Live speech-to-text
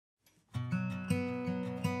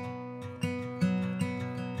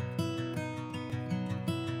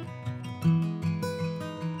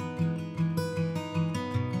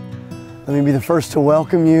Let me be the first to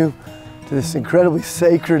welcome you to this incredibly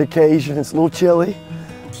sacred occasion. It's a little chilly,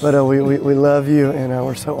 but we love you, and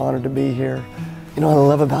we're so honored to be here. You know, what I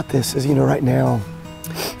love about this is, you know, right now,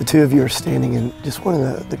 the two of you are standing in just one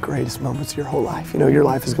of the greatest moments of your whole life. You know, your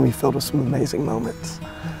life is going to be filled with some amazing moments,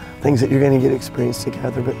 things that you're going to get to experience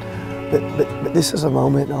together, but this is a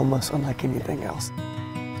moment almost unlike anything else.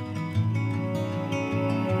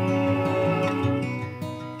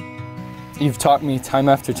 You've taught me time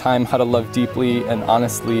after time how to love deeply and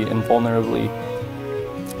honestly and vulnerably.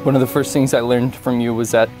 One of the first things I learned from you was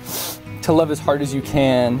that to love as hard as you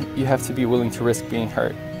can, you have to be willing to risk being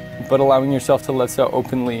hurt. But allowing yourself to love so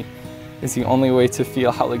openly is the only way to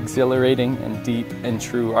feel how exhilarating and deep and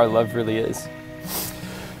true our love really is.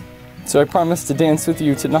 So I promise to dance with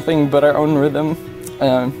you to nothing but our own rhythm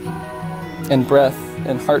and breath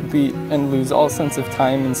and heartbeat, and lose all sense of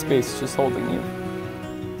time and space just holding you.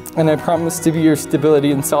 And I promise to be your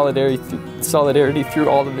stability and solidarity through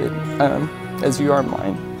all of it, as you are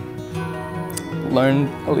mine. Learn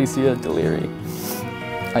Alicia DeLeary.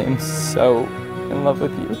 I am so in love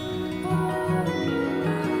with you.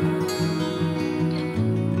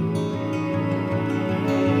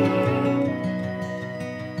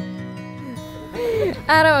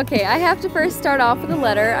 Adam, okay, I have to first start off with a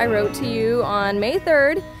letter I wrote to you on May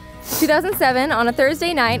 3rd, 2007 on a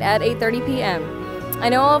Thursday night at 8:30 p.m. I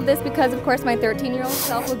know all of this because, of course, my 13-year-old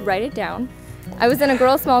self would write it down. I was in a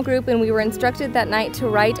girls' small group, and we were instructed that night to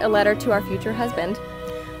write a letter to our future husband.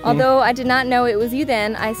 Although I did not know it was you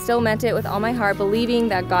then, I still meant it with all my heart, believing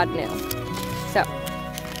that God knew. So,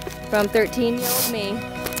 from 13-year-old me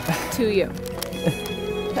to you.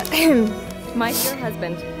 My dear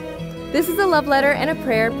husband, this is a love letter and a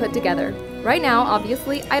prayer put together. Right now,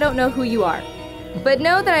 obviously, I don't know who you are, but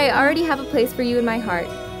know that I already have a place for you in my heart.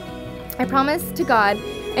 I promise to God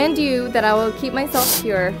and you that I will keep myself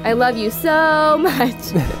pure. I love you so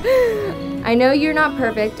much. I know you're not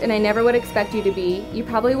perfect, and I never would expect you to be. You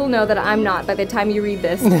probably will know that I'm not by the time you read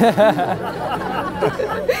this.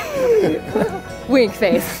 Wink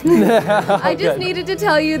face. I just needed to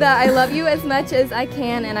tell you that I love you as much as I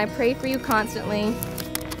can, and I pray for you constantly.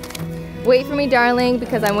 Wait for me, darling,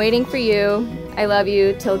 because I'm waiting for you. I love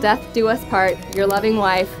you till death do us part. Your loving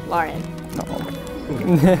wife, Lauren.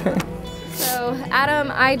 So, Adam,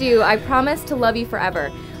 I promise to love you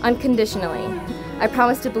forever, unconditionally. I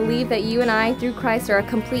promise to believe that you and I, through Christ, are a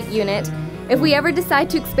complete unit. If we ever decide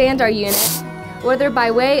to expand our unit, whether by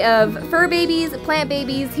way of fur babies, plant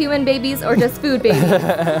babies, human babies, or just food babies,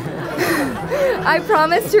 I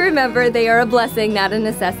promise to remember they are a blessing, not a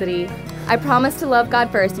necessity. I promise to love God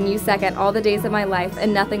first and you second all the days of my life,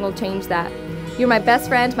 and nothing will change that. You're my best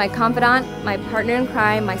friend, my confidant, my partner in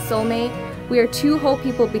crime, my soulmate. We are two whole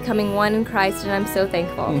people becoming one in Christ, and I'm so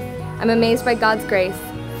thankful. I'm amazed by God's grace.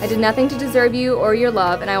 I did nothing to deserve you or your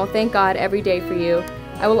love, and I will thank God every day for you.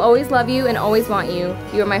 I will always love you and always want you.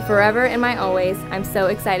 You are my forever and my always. I'm so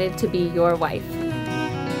excited to be your wife.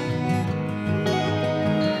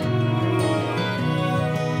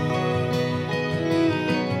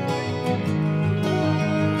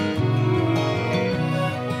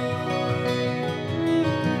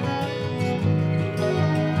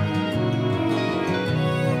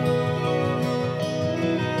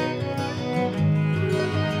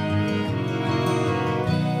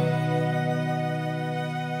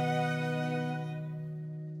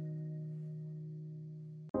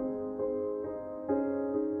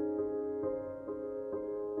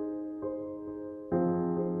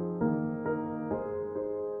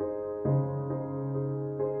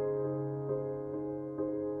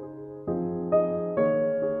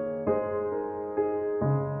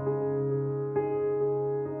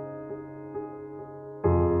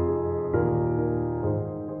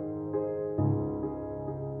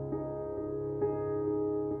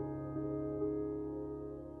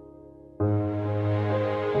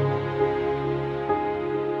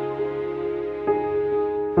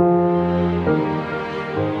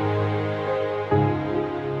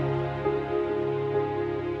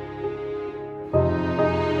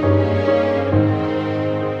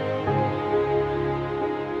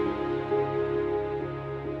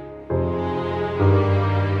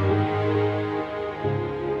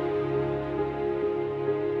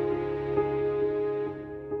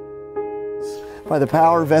 By the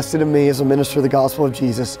power vested in me as a minister of the gospel of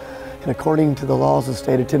Jesus, and according to the laws of the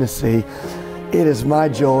state of Tennessee, it is my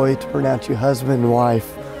joy to pronounce you husband and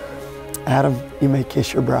wife. Adam, you may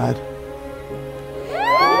kiss your bride.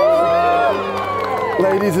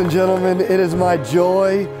 Ladies and gentlemen, it is my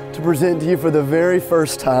joy to present to you for the very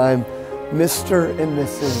first time, Mr. and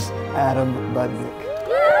Mrs. Adam Budnick.